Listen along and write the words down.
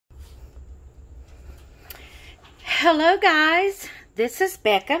Hello guys, this is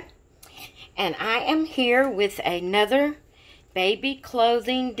Becca, and I am here with another baby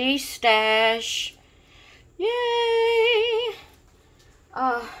clothing Destash. Yay!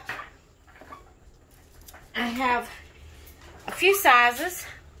 I have a few sizes,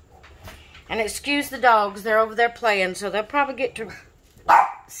 and excuse the dogs, they're over there playing, so they'll probably get to,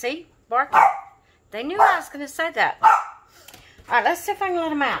 see, barking. They knew I was going to say that. Alright, let's see if I can let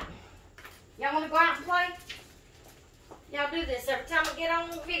them out. Y'all want to go out and play? Y'all do this every time I get on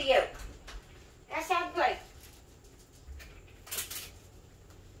the video. That's how I play.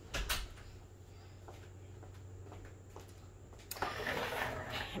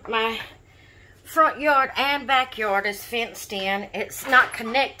 My front yard and backyard is fenced in. It's not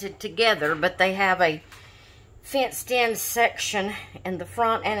connected together, but they have a fenced in section in the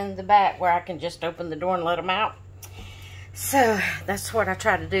front and in the back where I can just open the door and let them out. So that's what I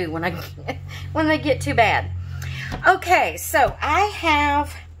try to do when when they get too bad. Okay, so I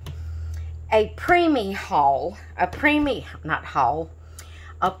have a Preemie haul, a Preemie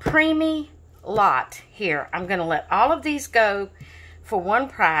lot here. I'm going to let all of these go for one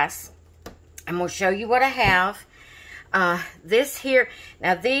price. I'm going to show you what I have. This here,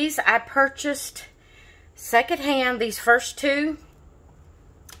 now these I purchased secondhand. These first two,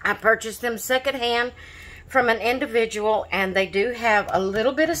 I purchased them secondhand from an individual, and they do have a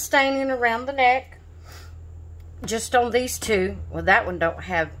little bit of staining around the neck. Just on these two. Well, that one don't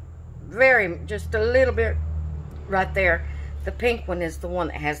have just a little bit right there. The pink one is the one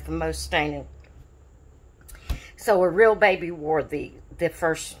that has the most staining. So a real baby wore the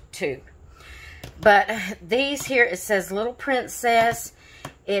first two. But these here, it says Little Princess.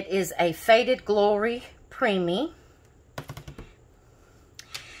 It is a Faded Glory Preemie.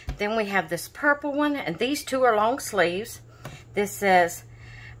 Then we have this purple one, and these two are long sleeves. This says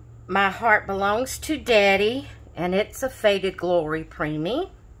My Heart Belongs to Daddy, and it's a Faded Glory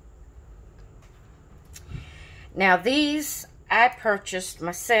Preemie. Now these I purchased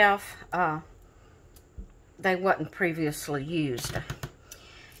myself. They wasn't previously used.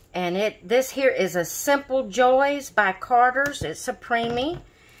 And this here is a Simple Joys by Carter's. It's a Preemie.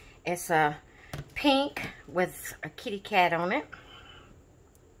 It's a pink with a kitty cat on it.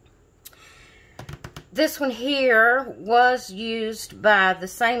 This one here was used by the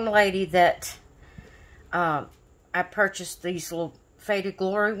same lady that I purchased these little Faded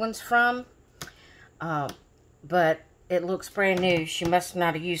Glory ones from. But it looks brand new. She must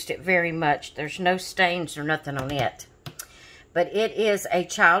not have used it very much. There's no stains or nothing on it. But it is a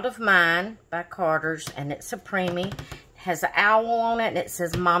Child of Mine by Carter's, and it's a Preemie. It has an owl on it, and it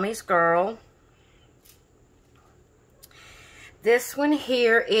says Mommy's Girl. This one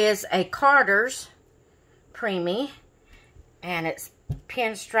here is a Carter's Preemie, and it's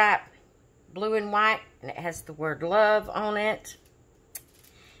pinstripe blue and white, and it has the word love on it.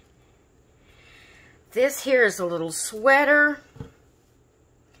 This here is a little sweater,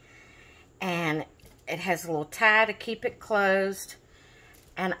 and it has a little tie to keep it closed.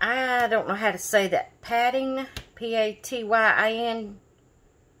 And I don't know how to say that. Padding, P-A-T-Y-I-N.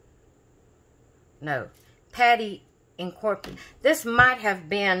 No, Patty Incorporated. This may have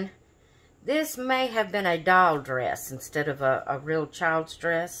been a doll dress instead of a real child's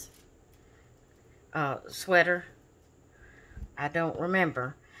dress. Sweater. I don't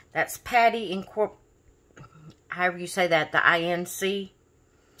remember. That's Patty Incorporated. However you say that, the I-N-C.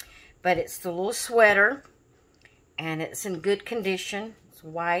 But it's the little sweater, and it's in good condition. It's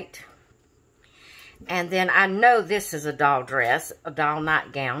white. And then I know this is a doll dress, a doll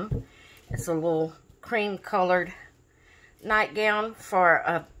nightgown. It's a little cream-colored nightgown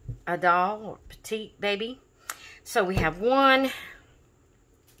for a doll or petite baby. So we have 1,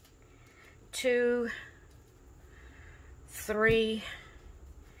 2, 3,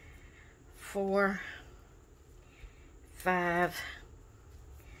 4, 5,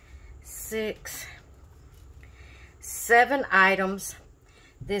 6, 7 items.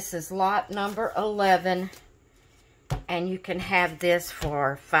 This is lot number 11, and you can have this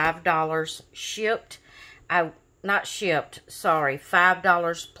for $5 shipped. Not shipped, sorry,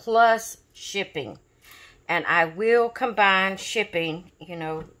 $5 plus shipping. And I will combine shipping, you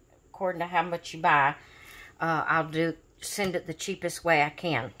know, according to how much you buy. I'll send it the cheapest way I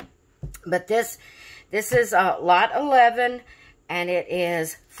can. But this is lot 11, and it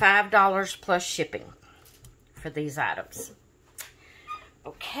is $5 plus shipping for these items.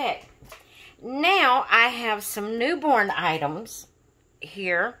 Okay, now I have some newborn items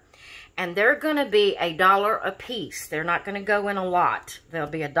here, and they're going to be $1 a piece. They're not going to go in a lot. They'll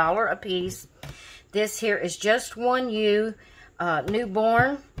be $1 a piece. This here is just 1U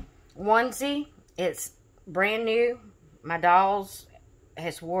newborn onesie. It's brand new. My dolls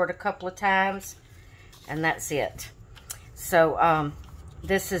has wore it a couple of times, and that's it. So,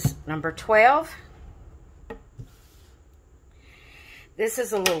 this is number 12. This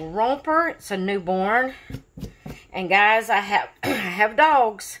is a little romper. It's a newborn. And guys, I have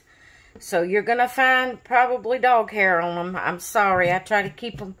dogs. So you're going to find probably dog hair on them. I'm sorry. I try to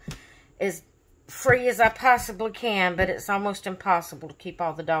keep them as free as I possibly can, but it's almost impossible to keep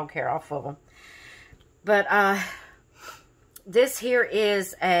all the dog hair off of them. But this here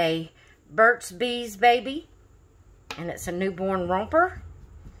is a Burt's Bees baby, and it's a newborn romper.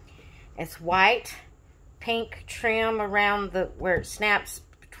 It's white, pink trim around where it snaps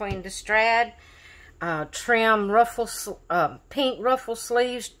between the strad, trim pink ruffle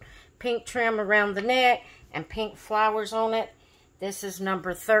sleeves, pink trim around the neck, and pink flowers on it. This is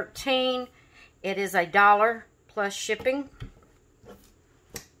number 13. It is $1 plus shipping.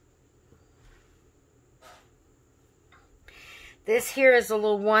 This here is a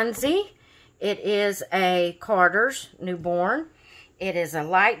little onesie. It is a Carter's newborn. It is a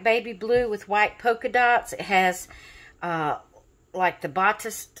light baby blue with white polka dots. It has, like the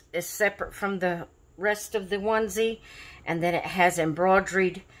bodice is separate from the rest of the onesie. And then it has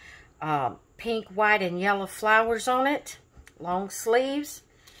embroidered pink, white, and yellow flowers on it. Long sleeves.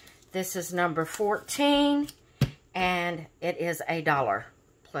 This is number 14. And it is $1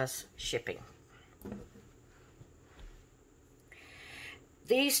 plus shipping.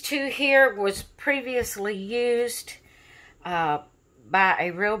 These two here was previously used by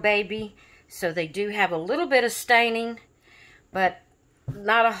a real baby, so they do have a little bit of staining, but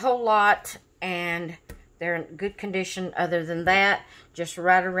not a whole lot, and they're in good condition. Other than that, just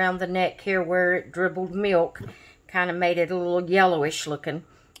right around the neck here where it dribbled milk, kind of made it a little yellowish looking,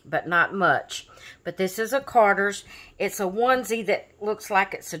 but not much. But this is a Carter's. It's a onesie that looks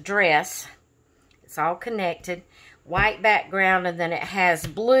like it's a dress. It's all connected. White background, and then it has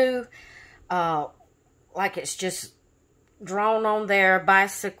blue, like it's just drawn on there.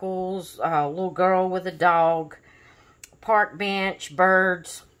 Bicycles, a little girl with a dog, park bench,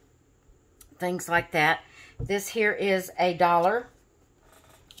 birds, things like that. This here is $1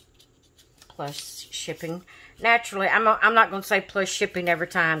 plus shipping. Naturally, I'm not going to say plus shipping every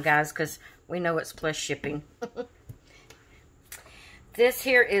time, guys, because we know it's plus shipping. This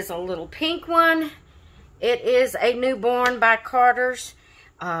here is a little pink one. It is a newborn by Carter's.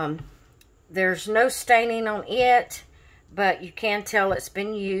 There's no staining on it, but you can tell it's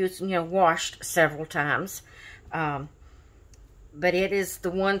been used, washed several times. But it is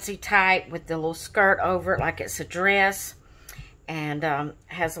the onesie type with the little skirt over it like it's a dress, and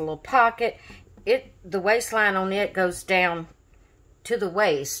has a little pocket. The waistline on it goes down to the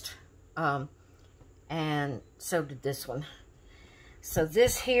waist, and so did this one. So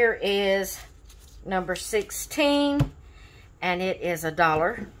this here is number 16, and it is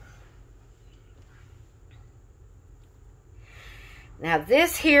 $1. Now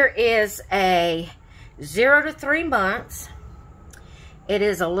this here is a 0 to 3 months. It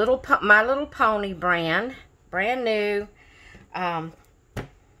is a My Little Pony brand new.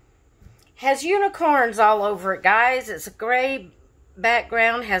 Has unicorns all over it, guys. It's a gray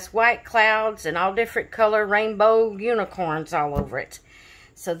background, has white clouds and all different color rainbow unicorns all over it.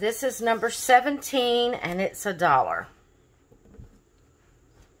 So this is number 17, and it's $1.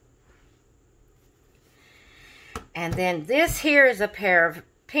 And then this here is a pair of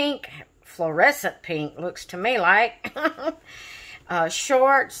pink, fluorescent pink, looks to me like,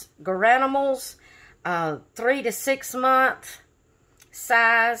 shorts, Garanimals, 3 to 6 month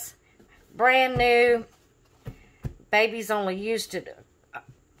size, brand new. Baby's only used it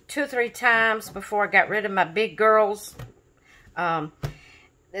 2 or 3 times before I got rid of my big girls.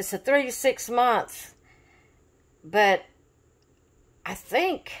 It's a 3 to 6 months, but I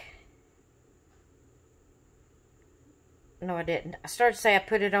think, no, I didn't. I started to say I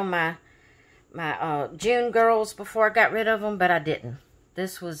put it on my June girls before I got rid of them, but I didn't.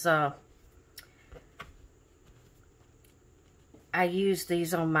 This was, I used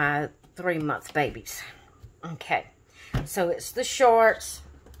these on my 3-month babies. Okay, so it's the shorts,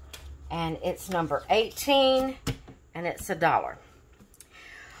 and it's number 18, and it's $1.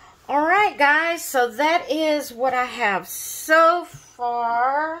 All right, guys, so that is what I have so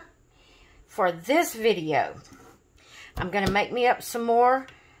far for this video. I'm going to make me up some more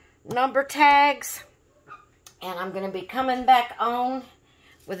number tags, and I'm going to be coming back on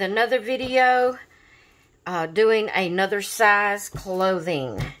with another video doing another size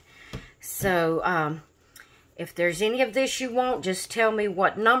clothing. So if there's any of this you want, just tell me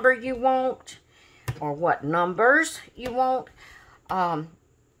what number you want or what numbers you want.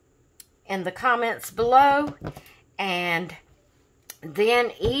 in the comments below. And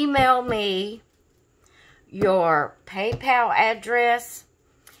then email me your PayPal address.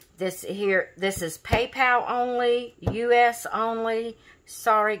 This is PayPal only, US only.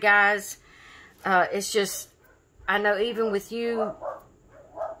 Sorry, guys. It's just, I know even with you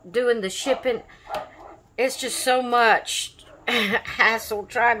doing the shipping, it's just so much hassle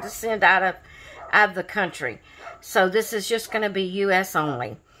trying to send out of the country. So this is just going to be US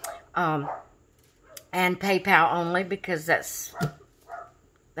only. And PayPal only, because that's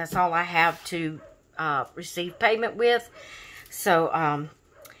all I have to receive payment with. So,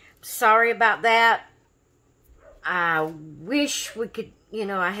 sorry about that. I wish we could,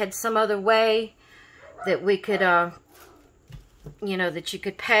 I had some other way that we could, that you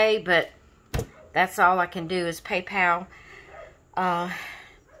could pay, but that's all I can do is PayPal.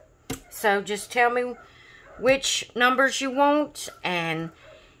 So just tell me which numbers you want, and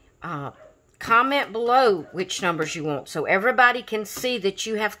comment below which numbers you want so everybody can see that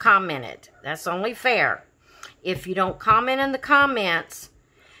you have commented. That's only fair. If you don't comment in the comments,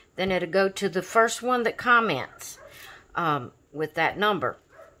 then it'll go to the first one that comments with that number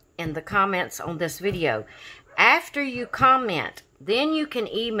in the comments on this video. After you comment, then you can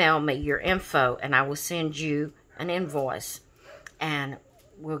email me your info, and I will send you an invoice, and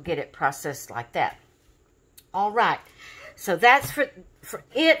we'll get it processed like that. All right. So that's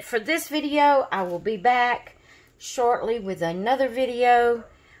for this video. I will be back shortly with another video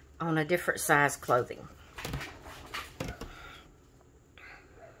on a different size clothing.